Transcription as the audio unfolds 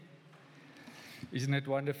Isn't it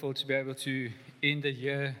wonderful to be able to end the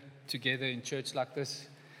year together in church like this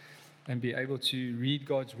and be able to read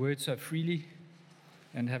God's word so freely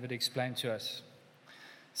and have it explained to us?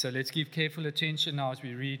 So let's give careful attention now as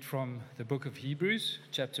we read from the book of Hebrews,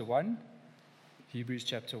 chapter 1. Hebrews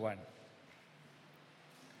chapter 1.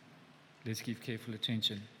 Let's give careful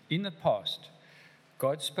attention. In the past,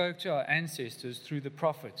 God spoke to our ancestors through the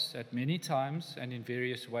prophets at many times and in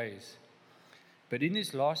various ways. But in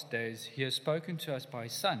these last days, he has spoken to us by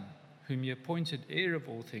his Son, whom he appointed heir of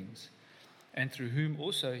all things, and through whom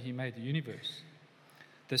also he made the universe.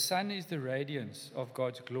 The Son is the radiance of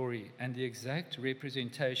God's glory and the exact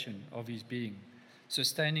representation of his being,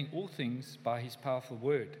 sustaining all things by his powerful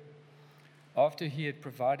word. After he had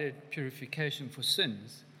provided purification for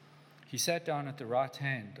sins, he sat down at the right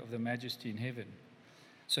hand of the Majesty in heaven.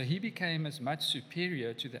 So he became as much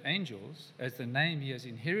superior to the angels as the name he has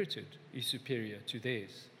inherited is superior to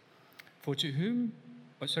theirs. For to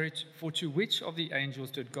which of the angels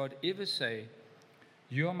did God ever say,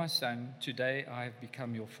 "You are my son, today I have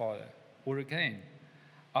become your father"? Or again,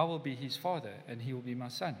 "I will be his father, and he will be my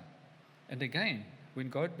son"? And again, when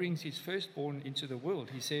God brings his firstborn into the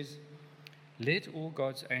world, he says, "Let all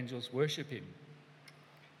God's angels worship him."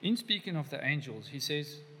 In speaking of the angels, he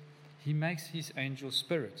says, "He makes his angels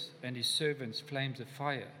spirits and his servants flames of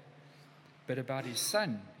fire." But about his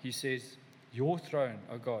Son, he says, "Your throne,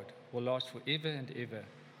 O God, will last forever and ever.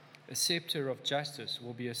 A scepter of justice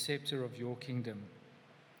will be a scepter of your kingdom.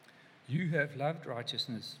 You have loved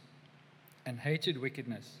righteousness and hated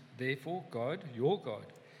wickedness. Therefore, God, your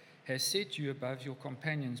God, has set you above your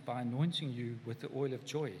companions by anointing you with the oil of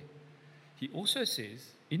joy." He also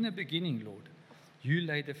says, "In the beginning, Lord, you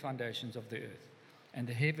laid the foundations of the earth, and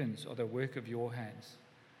the heavens are the work of your hands.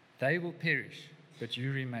 They will perish, but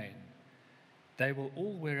you remain. They will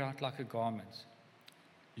all wear out like a garment.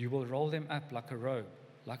 You will roll them up like a robe.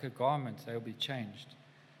 Like a garment, they will be changed.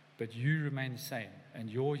 But you remain the same, and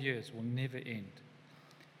your years will never end.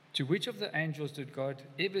 To which of the angels did God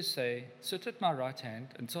ever say, "Sit at my right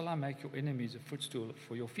hand until I make your enemies a footstool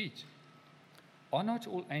for your feet"? Are not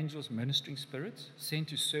all angels ministering spirits sent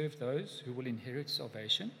to serve those who will inherit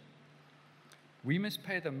salvation? We must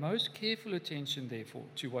pay the most careful attention, therefore,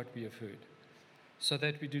 to what we have heard, so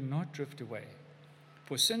that we do not drift away.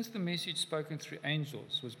 For since the message spoken through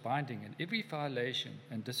angels was binding, and every violation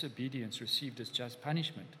and disobedience received its just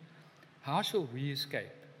punishment, how shall we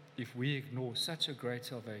escape if we ignore such a great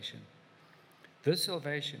salvation? This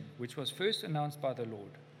salvation, which was first announced by the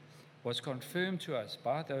Lord, was confirmed to us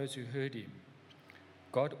by those who heard him.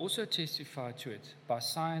 God also testified to it by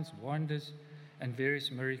signs, wonders, and various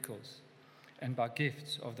miracles, and by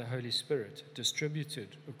gifts of the Holy Spirit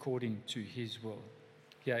distributed according to his will.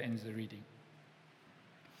 Here ends the reading.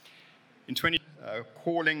 In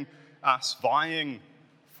calling us, vying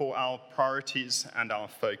for our priorities and our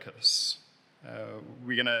focus.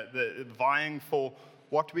 We're vying for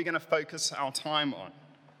what we're going to focus our time on,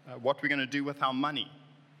 what we're going to do with our money.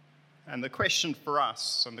 And the question for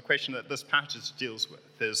us, and the question that this passage deals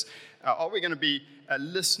with, is are we going to be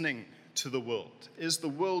listening to the world? Is the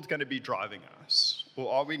world going to be driving us?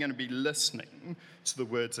 Or are we going to be listening to the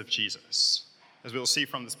words of Jesus? As we'll see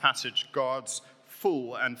from this passage, God's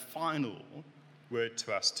full and final word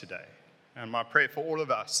to us today. And my prayer for all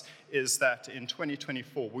of us is that in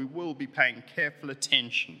 2024, we will be paying careful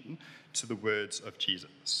attention to the words of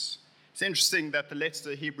Jesus. It's interesting that the letter to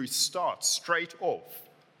the Hebrews starts straight off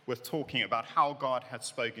with talking about how God had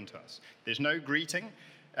spoken to us. There's no greeting,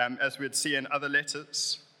 as we'd see in other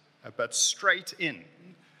letters, but straight in,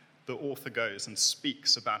 the author goes and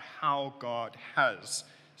speaks about how God has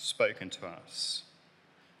spoken to us.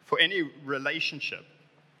 For any relationship,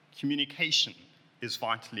 communication is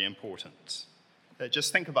vitally important.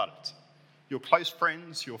 Just think about it. Your close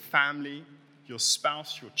friends, your family, your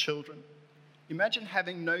spouse, your children. Imagine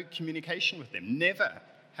having no communication with them, never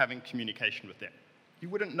having communication with them. You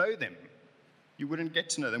wouldn't know them. You wouldn't get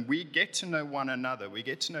to know them. We get to know one another. We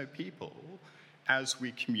get to know people as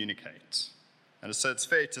we communicate. And so it's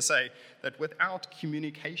fair to say that without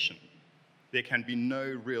communication, there can be no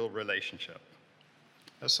real relationship.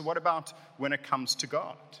 So what about when it comes to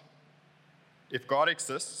God? If God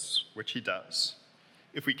exists, which he does,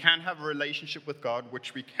 if we can have a relationship with God,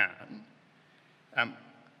 which we can,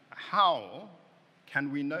 how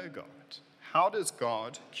can we know God? How does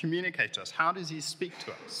God communicate to us? How does he speak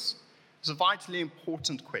to us? It's a vitally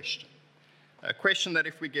important question. A question that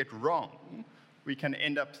if we get wrong, we can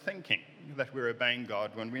end up thinking that we're obeying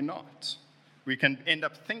God when we're not. We can end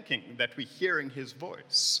up thinking that we're hearing his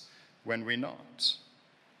voice when we're not.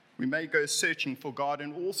 We may go searching for God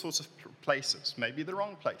in all sorts of places, maybe the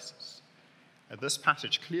wrong places. This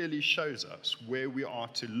passage clearly shows us where we are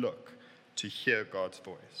to look to hear God's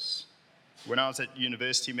voice. When I was at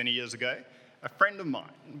university many years ago, a friend of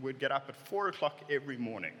mine would get up at 4 o'clock every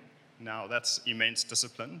morning. Now, that's immense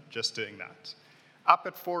discipline, just doing that. Up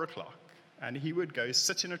at 4 o'clock, and he would go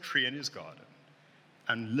sit in a tree in his garden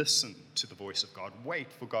and listen to the voice of God,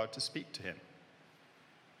 wait for God to speak to him.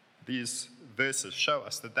 These verses show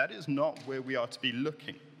us that that is not where we are to be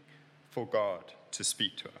looking for God to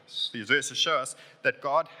speak to us. These verses show us that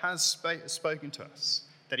God has spoken to us,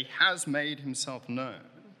 that he has made himself known,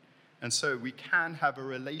 and so we can have a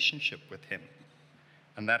relationship with him,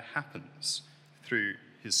 and that happens through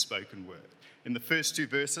his spoken word. In the first two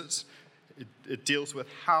verses, it deals with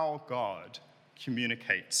how God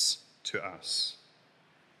communicates to us.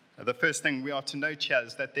 The first thing we are to note here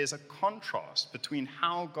is that there's a contrast between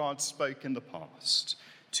how God spoke in the past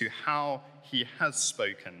to how he has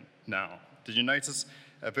spoken now. Did you notice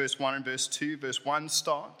verse 1 and verse 2? Verse 1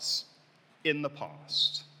 starts in the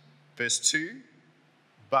past. Verse 2,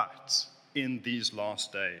 but in these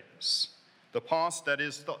last days. The past, that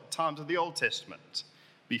is the times of the Old Testament,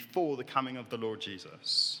 before the coming of the Lord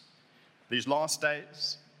Jesus. These last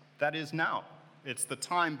days, that is now. It's the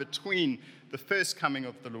time between the first coming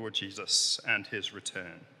of the Lord Jesus and his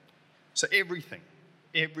return. So everything,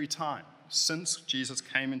 every time since Jesus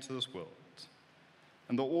came into this world.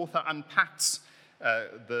 And the author unpacks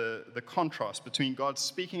the contrast between God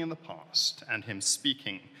speaking in the past and him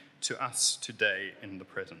speaking to us today in the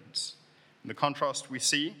present. In the contrast, we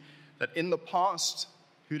see that in the past,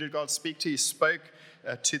 who did God speak to? He spoke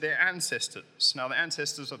to their ancestors. Now, the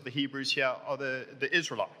ancestors of the Hebrews here are the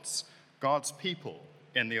Israelites, God's people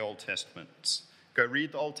in the Old Testament. Go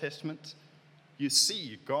read the Old Testament. You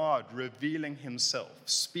see God revealing himself,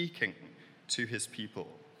 speaking to his people.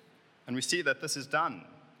 And we see that this is done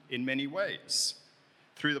in many ways.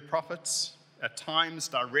 Through the prophets, at times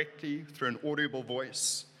directly through an audible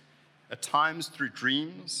voice, at times through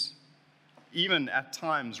dreams, even at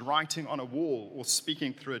times writing on a wall or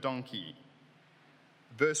speaking through a donkey.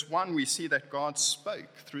 Verse 1, we see that God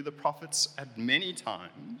spoke through the prophets at many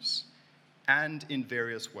times and in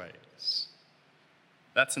various ways.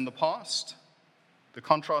 That's in the past. The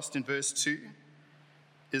contrast in verse 2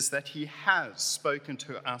 is that he has spoken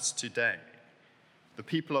to us today, the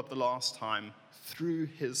people of the last time, through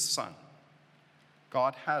his Son.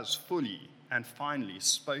 God has fully and finally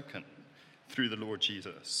spoken through the Lord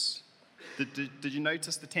Jesus. Did you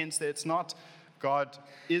notice the tense there? It's not God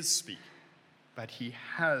is speaking, but he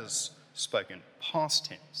has spoken, past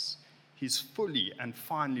tense. He's fully and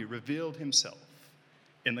finally revealed himself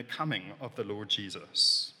in the coming of the Lord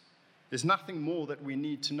Jesus. There's nothing more that we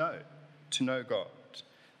need to know God.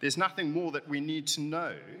 There's nothing more that we need to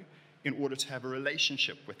know in order to have a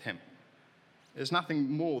relationship with him. There's nothing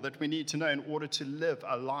more that we need to know in order to live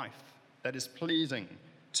a life that is pleasing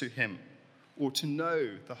to him or to know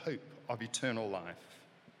the hope of eternal life.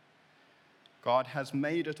 God has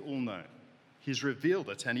made it all known. He's revealed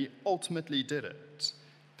it, and he ultimately did it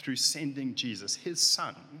through sending Jesus, his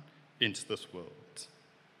Son, into this world.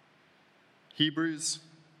 Hebrews,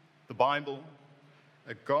 the Bible,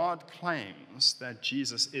 God claims that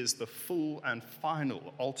Jesus is the full and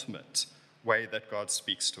final, ultimate way that God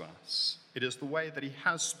speaks to us. It is the way that he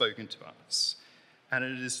has spoken to us. And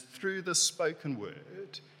it is through the spoken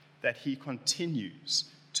word that he continues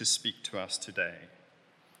to speak to us today.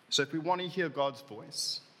 So if we want to hear God's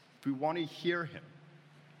voice, if we want to hear him,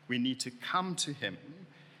 we need to come to him,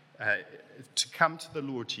 to come to the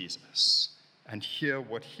Lord Jesus and hear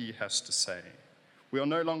what he has to say. We are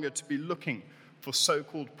no longer to be looking for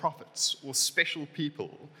so-called prophets or special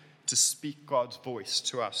people to speak God's voice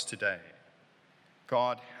to us today.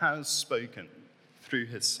 God has spoken through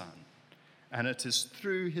his Son, and it is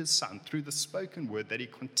through his Son, through the spoken word, that he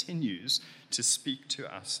continues to speak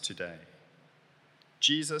to us today.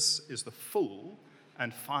 Jesus is the full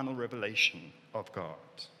and final revelation of God.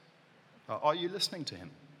 Are you listening to him?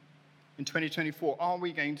 In 2024, are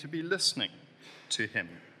we going to be listening to him?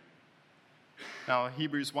 Now,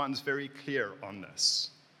 Hebrews 1 is very clear on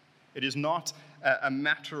this. It is not a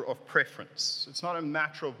matter of preference. It's not a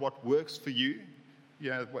matter of what works for you. You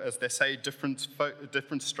know, as they say, different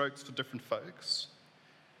strokes for different folks.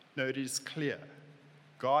 No, it is clear.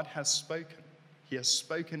 God has spoken. He has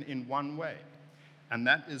spoken in one way, and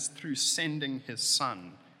that is through sending his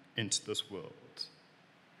Son into this world.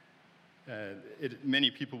 Many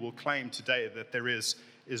people will claim today that there is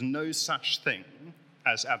no such thing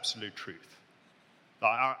as absolute truth. The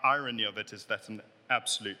irony of it is that's an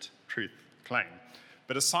absolute truth claim.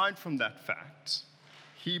 But aside from that fact,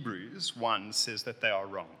 Hebrews 1 says that they are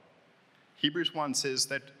wrong. Hebrews 1 says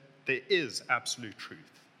that there is absolute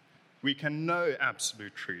truth. We can know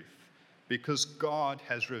absolute truth because God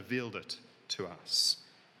has revealed it to us.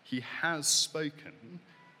 He has spoken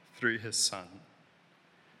through his Son.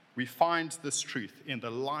 We find this truth in the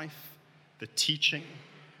life, the teaching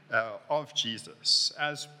of Jesus,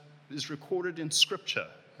 as is recorded in Scripture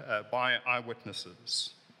by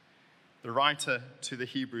eyewitnesses. The writer to the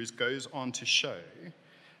Hebrews goes on to show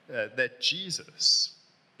that Jesus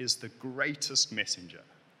is the greatest messenger.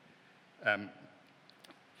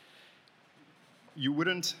 You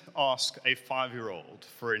wouldn't ask a 5-year-old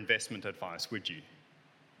for investment advice, would you?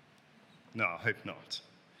 No, I hope not.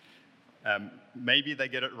 Maybe they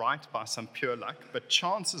get it right by some pure luck, but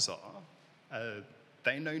chances are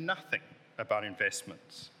they know nothing about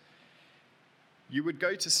investments. You would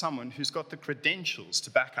go to someone who's got the credentials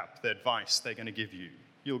to back up the advice they're going to give you.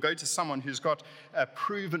 You'll go to someone who's got a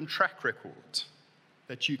proven track record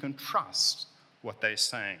that you can trust what they're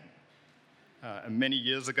saying. Many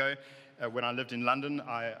years ago, when I lived in London,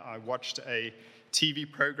 I watched a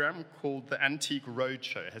TV program called The Antique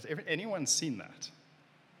Roadshow. Has anyone seen that?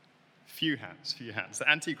 Few hands. The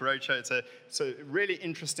Antique Roadshow, it's a really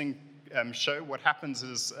interesting show. What happens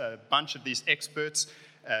is a bunch of these experts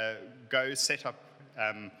go set up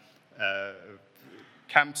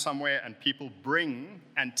camp somewhere, and people bring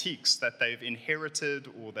antiques that they've inherited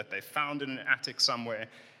or that they found in an attic somewhere.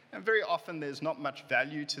 And very often there's not much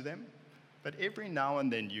value to them, but every now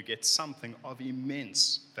and then you get something of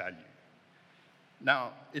immense value.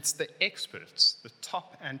 Now, it's the experts, the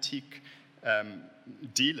top antique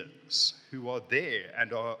dealers who are there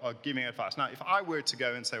and are giving advice. Now, if I were to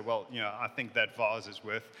go and say, well, I think that vase is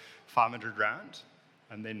worth 500 rand,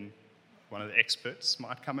 and then one of the experts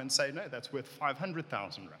might come and say, no, that's worth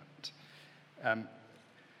 500,000 rand.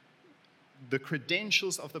 The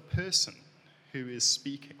credentials of the person who is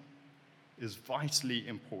speaking is vitally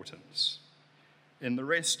important. In the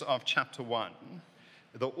rest of chapter 1,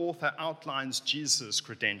 the author outlines Jesus'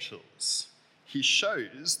 credentials. He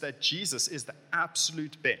shows that Jesus is the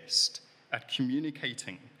absolute best at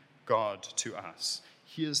communicating God to us.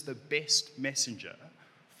 He is the best messenger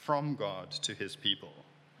from God to his people.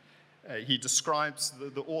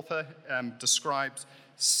 The author describes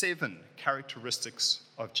 7 characteristics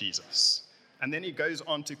of Jesus. And then he goes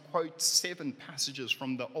on to quote 7 passages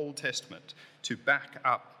from the Old Testament to back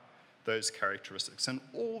up those characteristics. And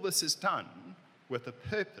all this is done with the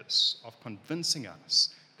purpose of convincing us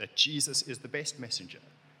that Jesus is the best messenger,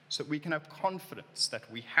 so that we can have confidence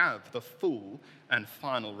that we have the full and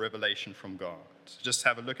final revelation from God. So just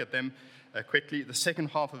have a look at them quickly. The second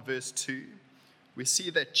half of verse 2, we see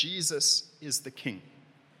that Jesus is the King.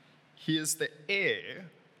 He is the heir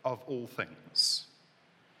of all things.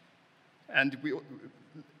 And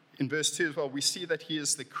in verse 2 as well, we see that he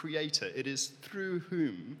is the creator. It is through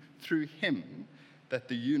him, that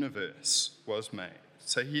the universe was made.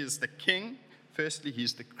 So he is the King. Firstly,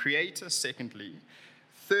 he's the creator. Secondly,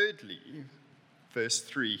 thirdly, verse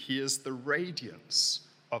 3, he is the radiance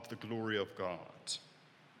of the glory of God.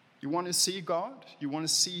 You want to see God? You want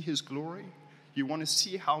to see his glory? You want to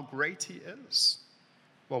see how great he is?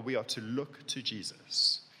 Well, we are to look to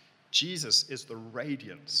Jesus. Jesus is the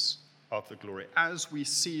radiance of the glory. As we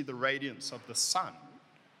see the radiance of the sun,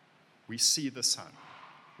 we see the Son.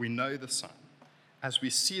 We know the Son. As we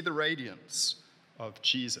see the radiance of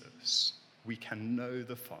Jesus, we can know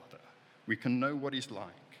the Father. We can know what he's like.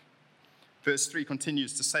 Verse 3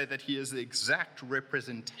 continues to say that he is the exact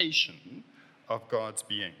representation of God's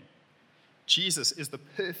being. Jesus is the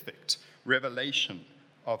perfect revelation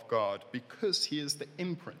of God because he is the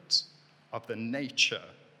imprint of the nature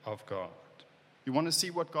of God. You want to see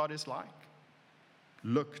what God is like?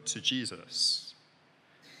 Look to Jesus.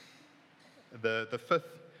 The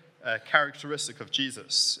fifth characteristic of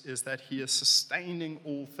Jesus is that he is sustaining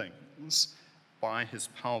all things by his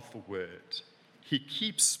powerful word. He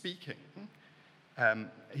keeps speaking.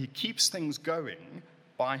 He keeps things going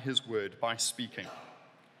by his word, by speaking.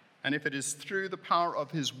 And if it is through the power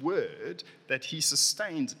of his word that he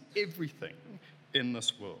sustains everything in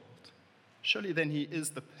this world, surely then he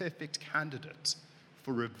is the perfect candidate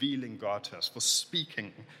for revealing God to us, for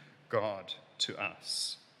speaking God to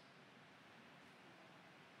us.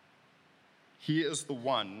 He is the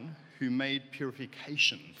one who made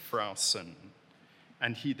purification for our sin,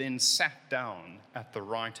 and he then sat down at the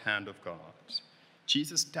right hand of God.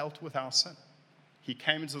 Jesus dealt with our sin. He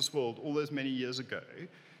came into this world all those many years ago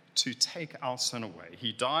to take our sin away.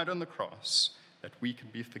 He died on the cross that we can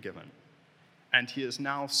be forgiven. And he is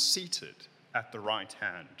now seated at the right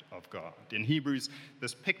hand of God. In Hebrews,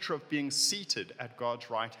 this picture of being seated at God's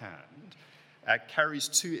right hand carries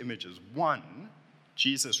 2 images. One,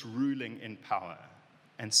 Jesus ruling in power.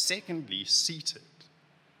 And secondly, seated.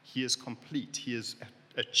 He is complete. He has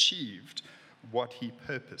achieved what he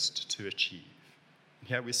purposed to achieve. And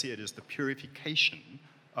here we see it as the purification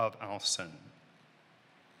of our sin.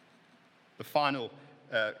 The final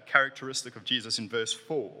characteristic of Jesus in verse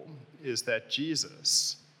 4 is that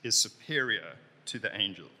Jesus is superior to the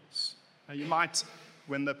angels. Now you might,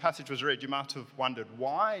 when the passage was read, you might have wondered,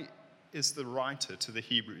 why is the writer to the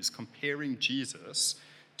Hebrews comparing Jesus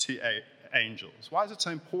to angels? Why is it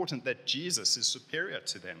so important that Jesus is superior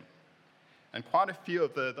to them? And quite a few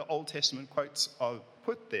of the Old Testament quotes are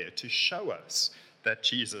put there to show us that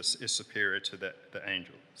Jesus is superior to the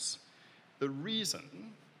angels. The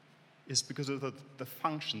reason is because of the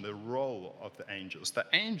function, the role of the angels. The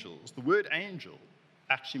angels, the word angel,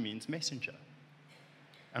 actually means messenger.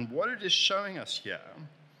 And what it is showing us here,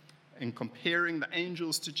 in comparing the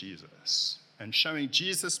angels to Jesus and showing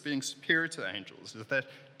Jesus being superior to the angels, is that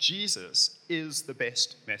Jesus is the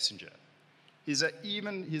best messenger. He's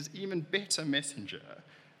even better messenger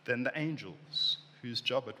than the angels, whose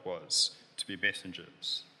job it was to be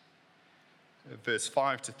messengers. Verse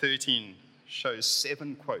 5 to 13 shows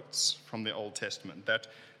 7 quotes from the Old Testament that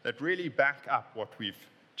really back up what we've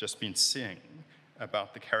just been seeing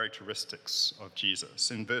about the characteristics of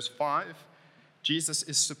Jesus. In verse 5, Jesus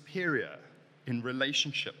is superior in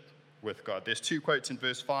relationship with God. There's 2 quotes in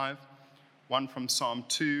verse 5, one from Psalm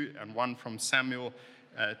 2 and one from Samuel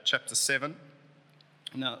chapter 7.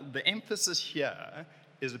 Now, the emphasis here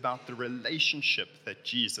is about the relationship that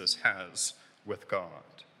Jesus has with God.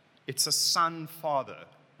 It's a son-father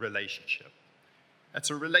relationship. It's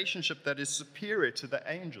a relationship that is superior to the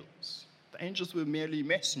angels. The angels were merely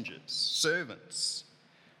messengers, servants,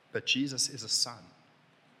 but Jesus is a son.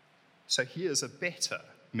 So he is a better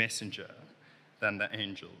messenger than the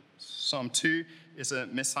angels. Psalm 2 is a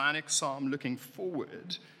messianic psalm looking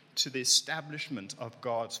forward to the establishment of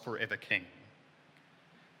God's forever king.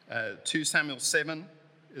 2 Samuel 7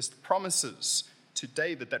 is the promises to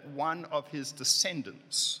David that one of his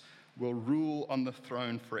descendants will rule on the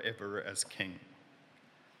throne forever as king.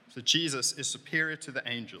 So Jesus is superior to the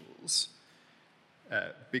angels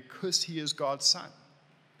because he is God's son,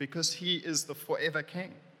 because he is the forever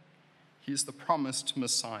king. He is the promised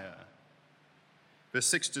Messiah. Verse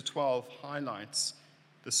 6 to 12 highlights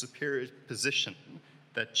the superior position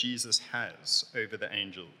that Jesus has over the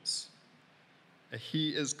angels. He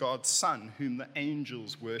is God's son, whom the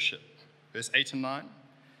angels worship. Verse 8 and 9,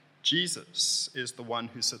 Jesus is the one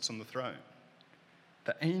who sits on the throne.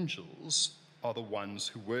 The angels are the ones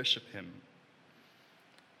who worship him.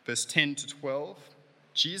 Verse 10 to 12,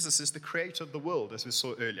 Jesus is the creator of the world, as we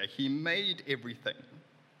saw earlier. He made everything.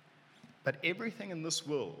 But everything in this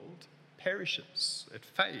world perishes, it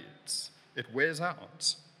fades, it wears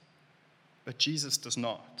out. But Jesus does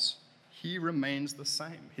not. He remains the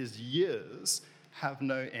same. His years have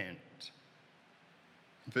no end.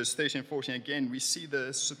 In verse 13 and 14, again, we see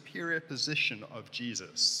the superior position of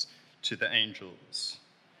Jesus to the angels.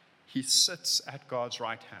 He sits at God's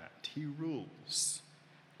right hand. He rules.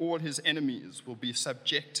 All his enemies will be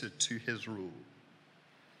subjected to his rule.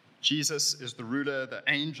 Jesus is the ruler. The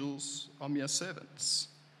angels are mere servants.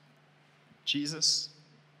 Jesus,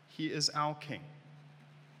 he is our king.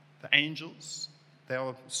 The angels, they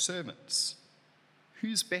are servants.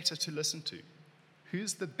 Who's better to listen to?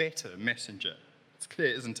 Who's the better messenger? It's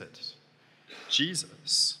clear, isn't it?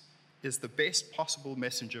 Jesus is the best possible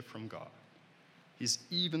messenger from God. He's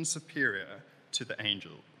even superior to the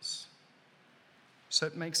angels. So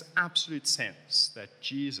it makes absolute sense that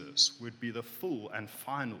Jesus would be the full and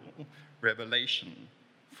final revelation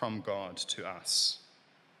from God to us.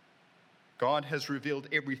 God has revealed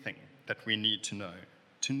everything that we need to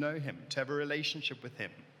know him, to have a relationship with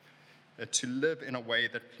him, to live in a way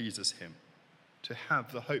that pleases him, to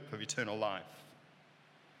have the hope of eternal life.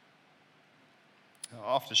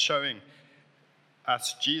 After showing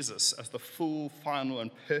us Jesus as the full, final,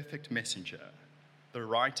 and perfect messenger, the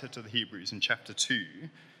writer to the Hebrews in chapter 2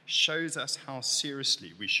 shows us how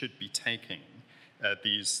seriously we should be taking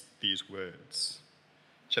these words.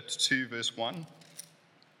 Chapter 2, verse 1.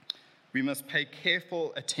 We must pay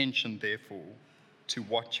careful attention, therefore, to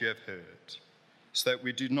what you have heard, so that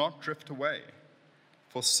we do not drift away.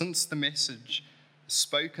 For since the message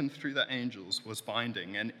spoken through the angels was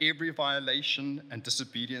binding, and every violation and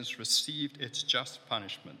disobedience received its just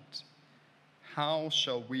punishment, how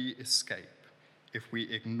shall we escape if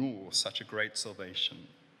we ignore such a great salvation?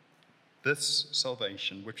 This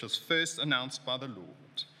salvation, which was first announced by the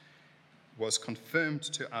Lord, was confirmed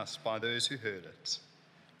to us by those who heard it.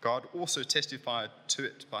 God also testified to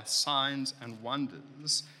it by signs and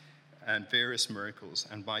wonders and various miracles,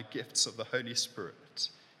 and by gifts of the Holy Spirit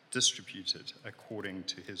distributed according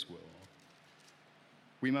to his will.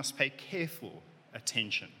 We must pay careful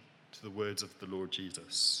attention to the words of the Lord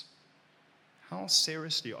Jesus. How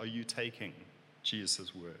seriously are you taking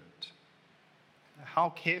Jesus' word? How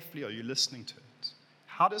carefully are you listening to it?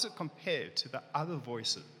 How does it compare to the other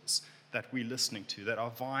voices that we're listening to that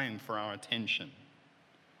are vying for our attention?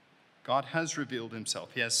 God has revealed himself.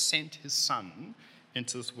 He has sent his Son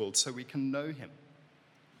into this world so we can know him.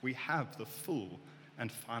 We have the full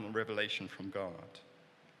and final revelation from God.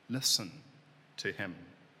 Listen to him.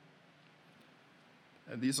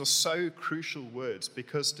 And these are so crucial words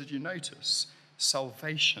because, did you notice,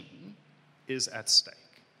 salvation is at stake.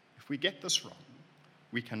 If we get this wrong,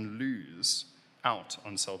 we can lose out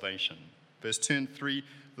on salvation. Verse 2 and 3,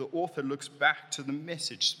 the author looks back to the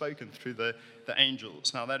message spoken through the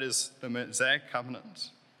angels. Now that is the Mosaic covenant,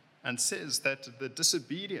 and says that the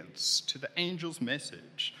disobedience to the angel's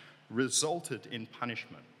message resulted in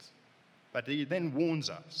punishment. But he then warns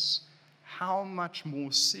us, how much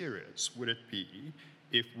more serious would it be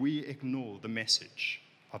if we ignore the message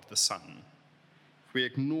of the Son? If we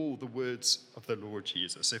ignore the words of the Lord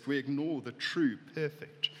Jesus, if we ignore the true,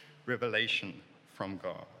 perfect revelation from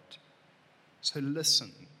God. So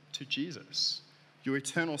listen to Jesus. Your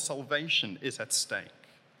eternal salvation is at stake.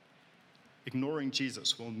 Ignoring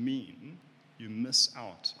Jesus will mean you miss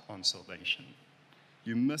out on salvation.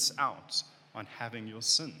 You miss out on having your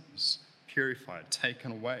sins purified,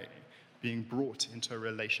 taken away, being brought into a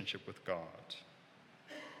relationship with God.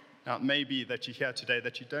 Now, it may be that you're here today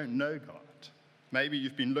that you don't know God. Maybe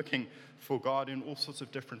you've been looking for God in all sorts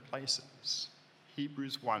of different places.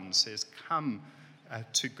 Hebrews 1 says, come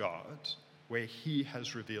to God where he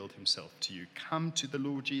has revealed himself to you. Come to the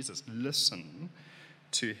Lord Jesus. Listen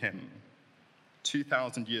to him.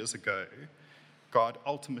 2,000 years ago, God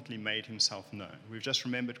ultimately made himself known. We've just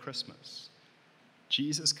remembered Christmas.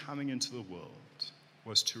 Jesus coming into the world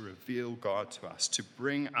was to reveal God to us, to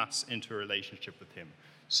bring us into a relationship with him,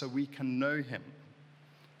 so we can know him,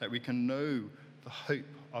 that we can know the hope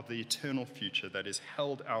of the eternal future that is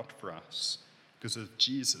held out for us because of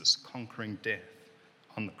Jesus conquering death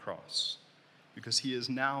on the cross, because he is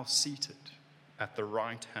now seated at the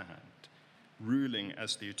right hand, ruling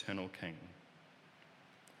as the eternal King.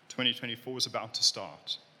 2024 is about to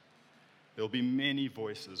start. There will be many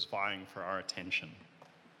voices vying for our attention.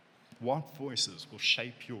 What voices will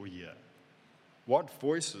shape your year? What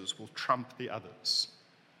voices will trump the others?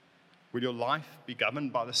 Will your life be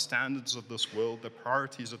governed by the standards of this world, the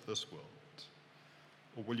priorities of this world?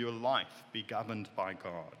 Or will your life be governed by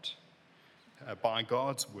God, by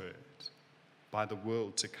God's word, by the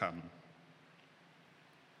world to come?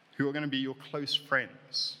 Who are going to be your close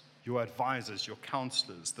friends, your advisors, your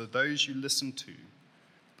counselors, those you listen to,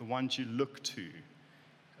 the ones you look to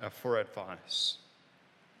for advice?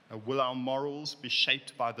 Will our morals be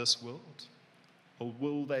shaped by this world, or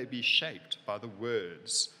will they be shaped by the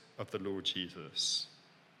words of the Lord Jesus?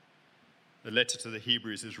 The letter to the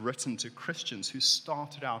Hebrews is written to Christians who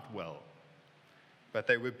started out well, but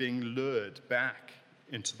they were being lured back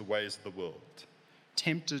into the ways of the world,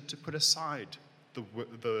 tempted to put aside the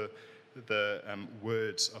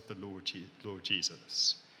words of the Lord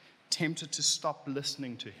Jesus, tempted to stop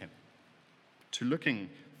listening to him, to looking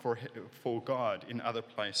for God in other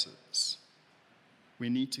places. We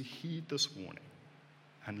need to heed this warning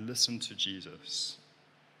and listen to Jesus.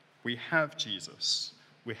 We have Jesus.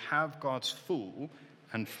 We have God's full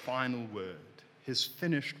and final word, his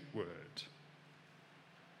finished word.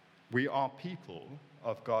 We are people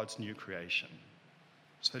of God's new creation.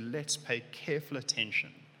 So let's pay careful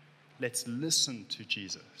attention. Let's listen to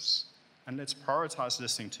Jesus. And let's prioritize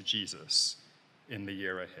listening to Jesus in the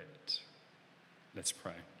year ahead. Let's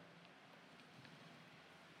pray.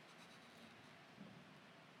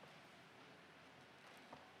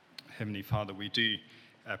 Heavenly Father, we do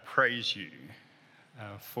praise you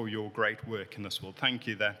for your great work in this world. Thank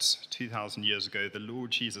you that 2,000 years ago, the Lord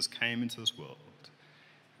Jesus came into this world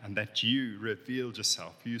and that you revealed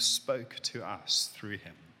yourself. You spoke to us through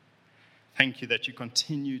him. Thank you that you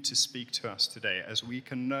continue to speak to us today as we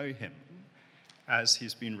can know him as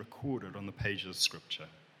he's been recorded on the pages of Scripture.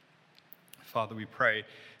 Father, we pray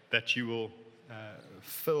that you will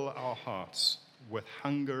fill our hearts with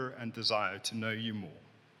hunger and desire to know you more.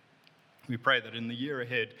 We pray that in the year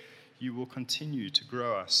ahead, you will continue to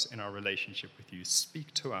grow us in our relationship with you.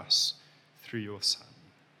 Speak to us through your Son.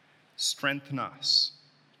 Strengthen us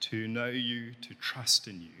to know you, to trust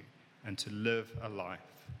in you, and to live a life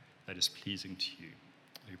that is pleasing to you.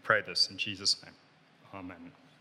 We pray this in Jesus' name. Amen.